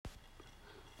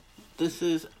This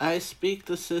is I Speak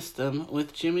the System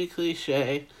with Jymi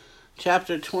Cliché,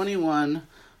 Chapter 21,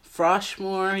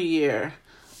 Froshmore Year,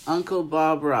 Uncle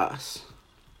Bob Ross.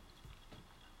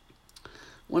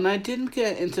 When I didn't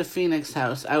get into Phoenix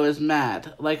House, I was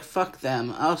mad. Like, fuck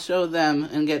them. I'll show them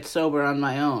and get sober on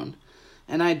my own.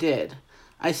 And I did.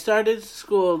 I started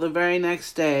school the very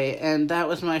next day, and that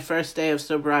was my first day of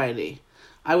sobriety.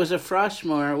 I was a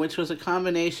Froshmore, which was a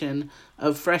combination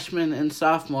of freshman and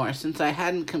sophomore, since I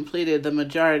hadn't completed the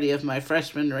majority of my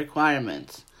freshman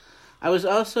requirements. I was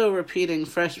also repeating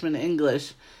freshman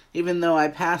English, even though I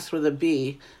passed with a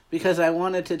B, because I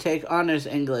wanted to take honors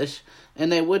English,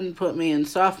 and they wouldn't put me in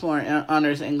sophomore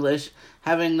honors English,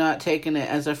 having not taken it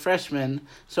as a freshman,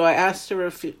 so I asked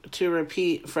to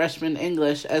repeat freshman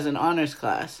English as an honors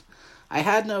class. I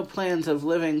had no plans of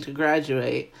living to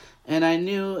graduate, and I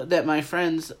knew from my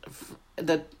friends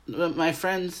that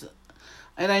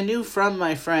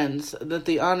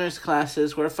the honors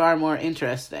classes were far more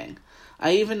interesting.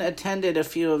 I even attended a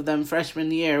few of them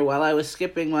freshman year while I was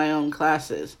skipping my own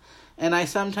classes, and I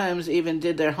sometimes even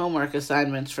did their homework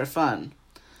assignments for fun.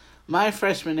 My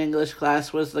freshman English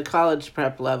class was the college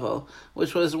prep level,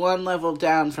 which was one level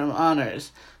down from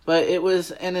honors, but it was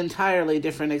an entirely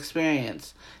different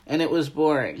experience, and it was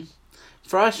boring.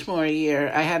 Froshmore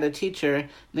year, I had a teacher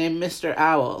named Mr.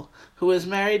 Owl, who was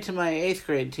married to my 8th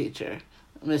grade teacher,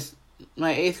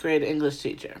 my 8th grade English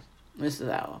teacher, Mrs.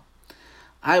 Owl.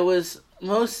 I was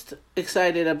most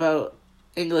excited about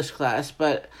English class,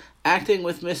 but acting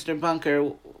with Mr.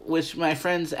 Bunker, which my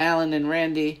friends Alan and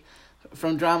Randy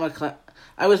from drama class,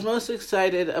 I was most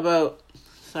excited about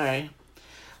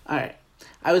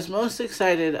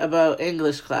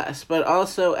English class, but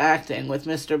also acting with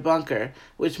Mr. Bunker,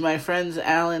 which my friends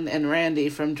Alan and Randy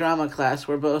from drama class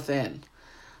were both in.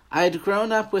 I'd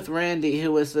grown up with Randy,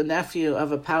 who was the nephew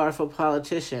of a powerful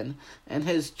politician, and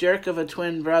his jerk of a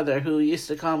twin brother who used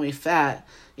to call me fat,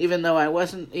 even though I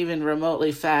wasn't even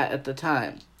remotely fat at the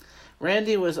time.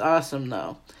 Randy was awesome,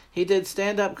 though. He did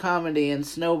stand-up comedy and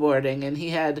snowboarding, and he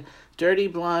had dirty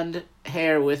blonde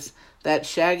hair with that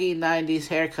shaggy 90s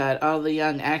haircut all the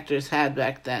young actors had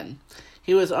back then.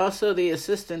 He was also the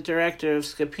assistant director of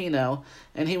Scapino,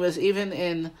 and he was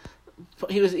even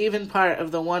part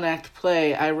of the one-act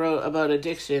play I wrote about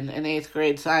addiction in 8th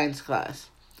grade science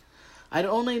class. I'd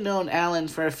only known Alan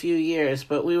for a few years,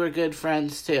 but we were good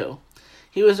friends too.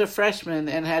 He was a freshman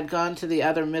and had gone to the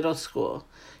other middle school.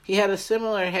 He had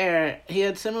similar hair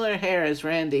as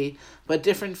Randy, but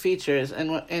different features,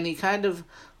 and he kind of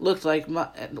looked like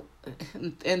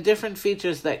and different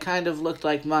features that kind of looked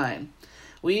like mine.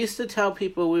 We used to tell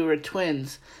people we were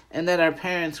twins and that our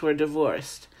parents were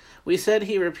divorced. We said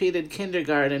he repeated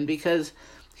kindergarten because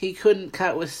he couldn't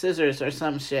cut with scissors or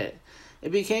some shit.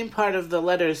 It became part of the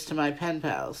letters to my pen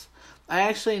pals. I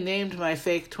actually named my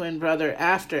fake twin brother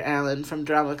after Alan from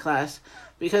drama class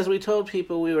because we told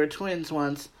people we were twins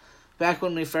once, back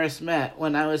when we first met,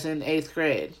 when I was in 8th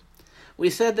grade. We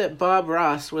said that Bob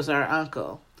Ross was our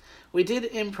uncle. We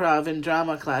did improv in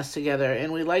drama class together,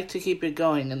 and we liked to keep it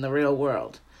going in the real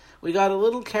world. We got a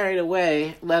little carried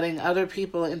away, letting other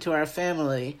people into our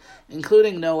family,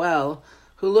 including Noelle,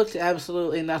 who looked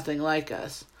absolutely nothing like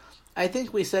us. I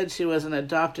think we said she was an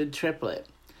adopted triplet.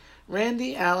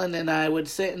 Randy, Alan, and I would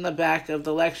sit in the back of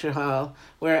the lecture hall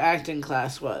where acting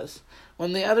class was.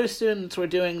 When the other students were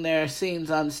doing their scenes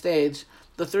on stage,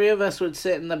 the three of us would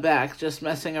sit in the back just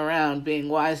messing around, being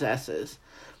wise-asses.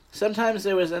 Sometimes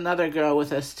there was another girl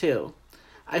with us too.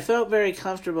 I felt very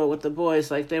comfortable with the boys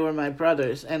like they were my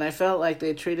brothers, and I felt like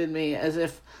they treated me as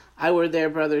if I were their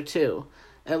brother too,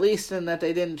 at least in that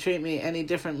they didn't treat me any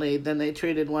differently than they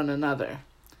treated one another.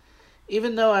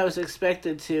 Even though I was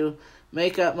expected to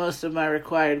make up most of my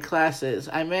required classes,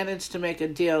 I managed to make a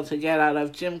deal to get out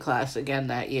of gym class again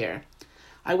that year.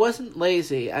 I wasn't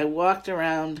lazy. I walked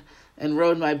around and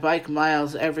rode my bike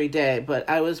miles every day, but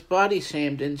I was body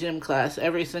shamed in gym class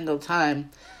every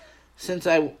time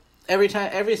I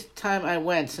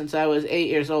went since I was 8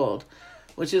 years old,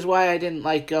 which is why I didn't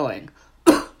like going.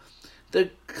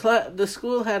 The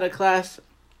school had a class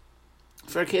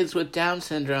for kids with Down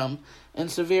syndrome and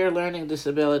severe learning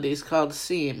disabilities called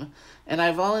SEAM, and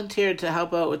I volunteered to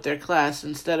help out with their class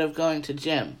instead of going to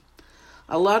gym.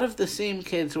 A lot of the SEAM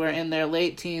kids were in their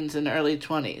late teens and early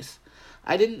 20s.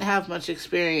 I didn't have much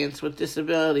experience with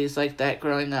disabilities like that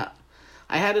growing up.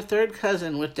 I had a third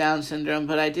cousin with Down syndrome,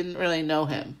 but I didn't really know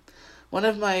him. One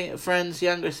of my friend's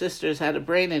younger sisters had a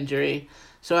brain injury,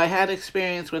 so I had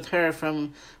experience with her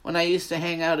from when I used to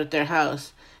hang out at their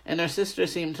house, and her sister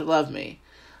seemed to love me.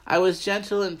 I was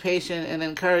gentle and patient and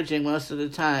encouraging most of the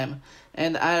time,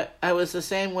 and I was the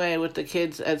same way with the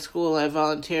kids at school I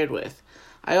volunteered with.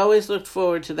 I always looked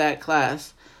forward to that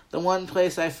class, the one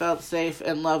place I felt safe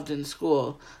and loved in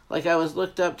school, like I was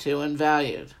looked up to and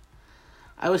valued.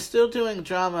 I was still doing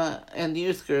drama and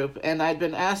youth group, and I'd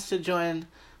been asked to join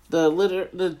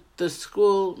the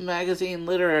school magazine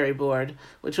literary board,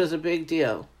 which was a big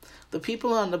deal. The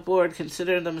people on the board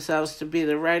considered themselves to be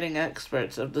the writing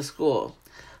experts of the school.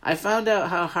 I found out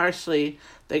how harshly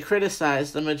they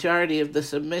criticized the majority of the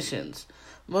submissions.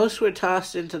 Most were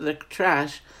tossed into the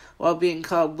trash while being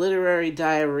called literary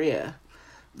diarrhea.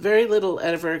 Very little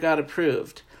ever got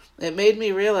approved. It made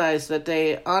me realize that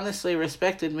they honestly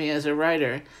respected me as a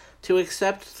writer to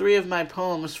accept 3 of my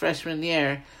poems freshman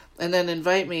year and then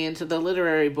invite me into the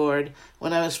literary board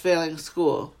when I was failing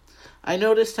school. I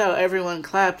noticed how everyone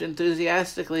clapped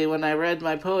enthusiastically when I read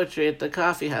my poetry at the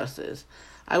coffee houses.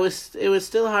 It was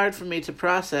still hard for me to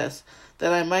process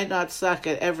that I might not suck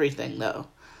at everything, though.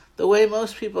 The way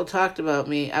most people talked about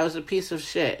me, I was a piece of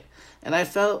shit, and I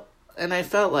felt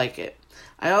like it.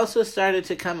 I also started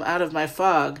to come out of my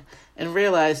fog and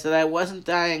realized that I wasn't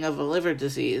dying of a liver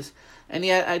disease, and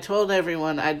yet I told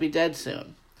everyone I'd be dead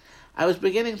soon. I was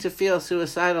beginning to feel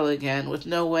suicidal again, with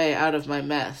no way out of my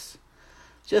mess.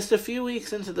 Just a few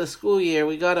weeks into the school year,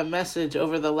 we got a message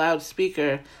over the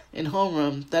loudspeaker in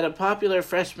homeroom that a popular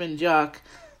freshman jock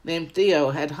named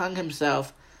Theo had hung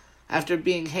himself after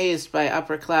being hazed by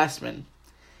upperclassmen.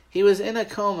 He was in a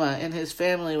coma, and his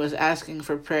family was asking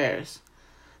for prayers.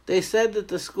 They said that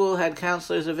the school had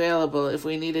counselors available if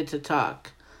we needed to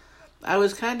talk. I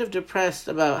was kind of depressed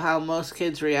about how most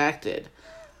kids reacted.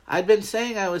 I'd been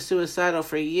saying I was suicidal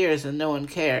for years and no one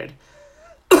cared.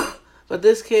 But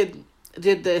this kid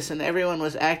did this and everyone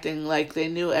was acting like they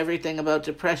knew everything about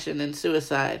depression and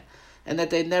suicide and that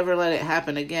they'd never let it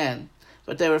happen again,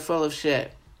 but they were full of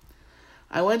shit.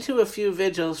 I went to a few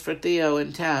vigils for Theo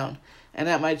in town and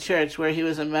at my church where he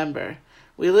was a member.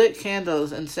 We lit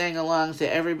candles and sang along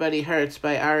to Everybody Hurts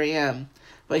by R.E.M.,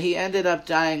 but he ended up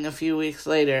dying a few weeks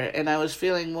later, and I was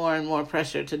feeling more and more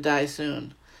pressure to die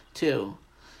soon, too.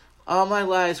 All my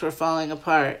lives were falling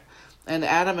apart, and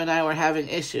Adam and I were having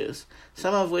issues,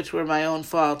 some of which were my own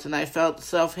fault, and I felt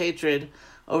self-hatred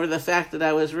over the fact that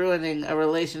I was ruining a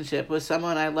relationship with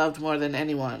someone I loved more than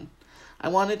anyone. I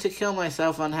wanted to kill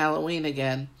myself on Halloween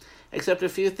again, except a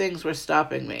few things were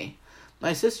stopping me.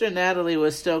 My sister Natalie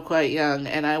was still quite young,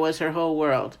 and I was her whole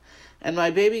world, and my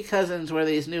baby cousins were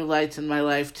these new lights in my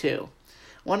life too.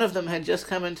 One of them had just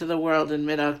come into the world in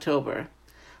mid-October.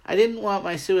 I didn't want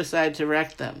my suicide to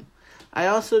wreck them. I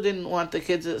also didn't want the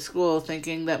kids at school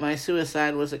thinking that my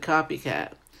suicide was a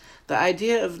copycat. The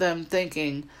idea of them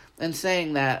thinking and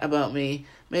saying that about me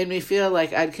made me feel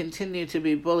like I'd continue to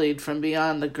be bullied from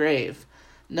beyond the grave.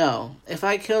 No, if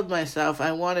I killed myself,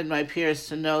 I wanted my peers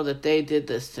to know that they did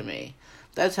this to me.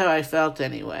 That's how I felt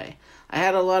anyway. I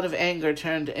had a lot of anger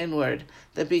turned inward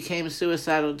that became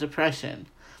suicidal depression.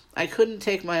 I couldn't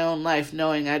take my own life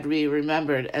knowing I'd be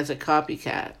remembered as a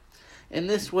copycat. In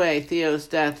this way, Theo's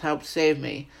death helped save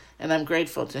me, and I'm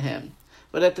grateful to him.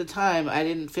 But at the time, I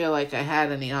didn't feel like I had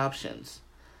any options.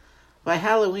 By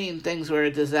Halloween, things were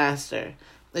a disaster.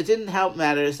 It didn't help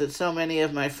matters that so many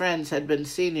of my friends had been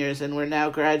seniors and were now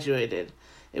graduated.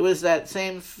 It was that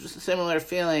similar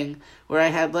feeling where I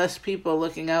had less people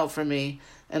looking out for me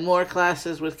and more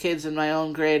classes with kids in my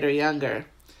own grade or younger.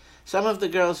 Some of the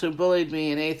girls who bullied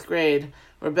me in 8th grade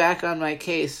were back on my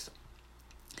case,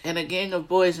 and a gang of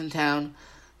boys in town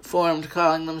formed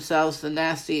calling themselves the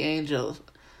Nasty Angels,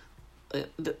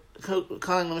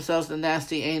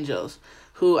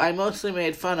 who I mostly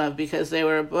made fun of because they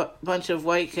were a bunch of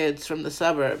white kids from the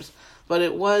suburbs, but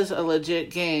it was a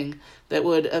legit gang that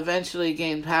would eventually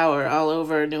gain power all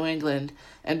over New England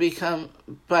and becoming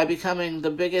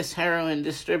the biggest heroin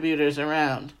distributors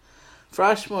around.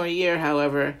 Froshmore year,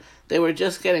 however, they were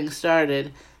just getting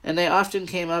started, and they often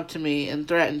came up to me and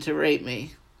threatened to rape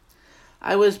me.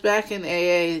 I was back in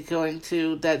AA going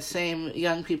to that same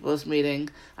young people's meeting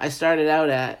I started out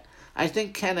at. I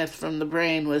think Kenneth from The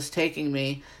Brain was taking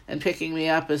me and picking me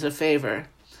up as a favor.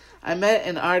 I met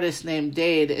an artist named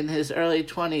Dade in his early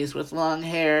 20s with long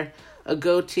hair, a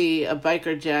goatee, a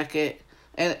biker jacket,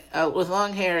 and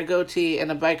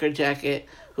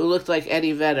who looked like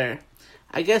Eddie Vedder.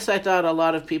 I guess I thought a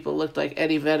lot of people looked like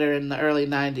Eddie Vedder in the early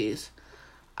 90s.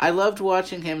 I loved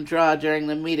watching him draw during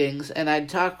the meetings, and I'd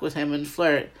talk with him and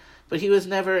flirt, but he was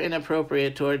never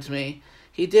inappropriate towards me.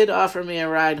 He did offer me a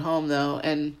ride home, though,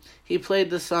 and he played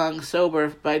the song Sober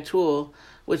by Tool,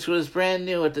 which was brand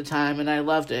new at the time, and I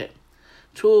loved it.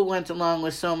 Tool went along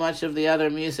with so much of the other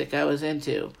music I was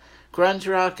into.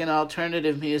 Grunge rock and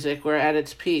alternative music were at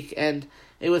its peak, and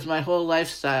It was my whole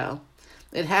lifestyle.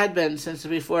 It had been since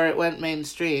before it went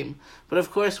mainstream, but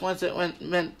of course once it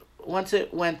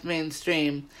went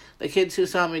mainstream, the kids who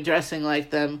saw me dressing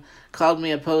like them called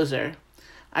me a poser.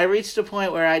 I reached a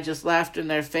point where I just laughed in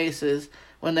their faces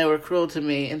when they were cruel to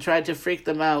me and tried to freak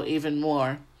them out even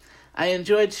more. I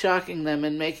enjoyed shocking them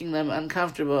and making them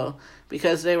uncomfortable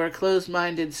because they were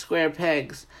closed-minded square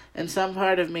pegs, and some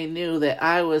part of me knew that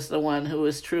I was the one who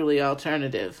was truly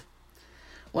alternative.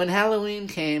 When Halloween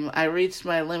came, I reached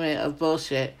my limit of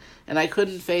bullshit, and I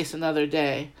couldn't face another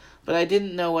day, but I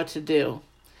didn't know what to do.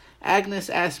 Agnes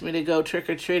asked me to go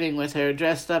trick-or-treating with her,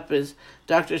 dressed up as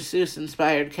Dr.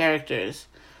 Seuss-inspired characters.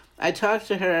 I talked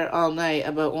to her all night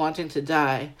about wanting to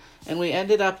die, and we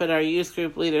ended up at our youth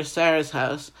group leader Sarah's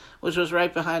house, which was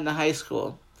right behind the high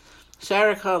school.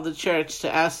 Sarah called the church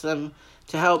to ask them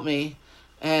to help me,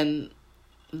 and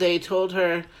they told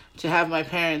her to have my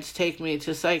parents take me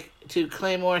to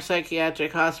Claymore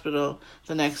Psychiatric Hospital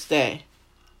the next day.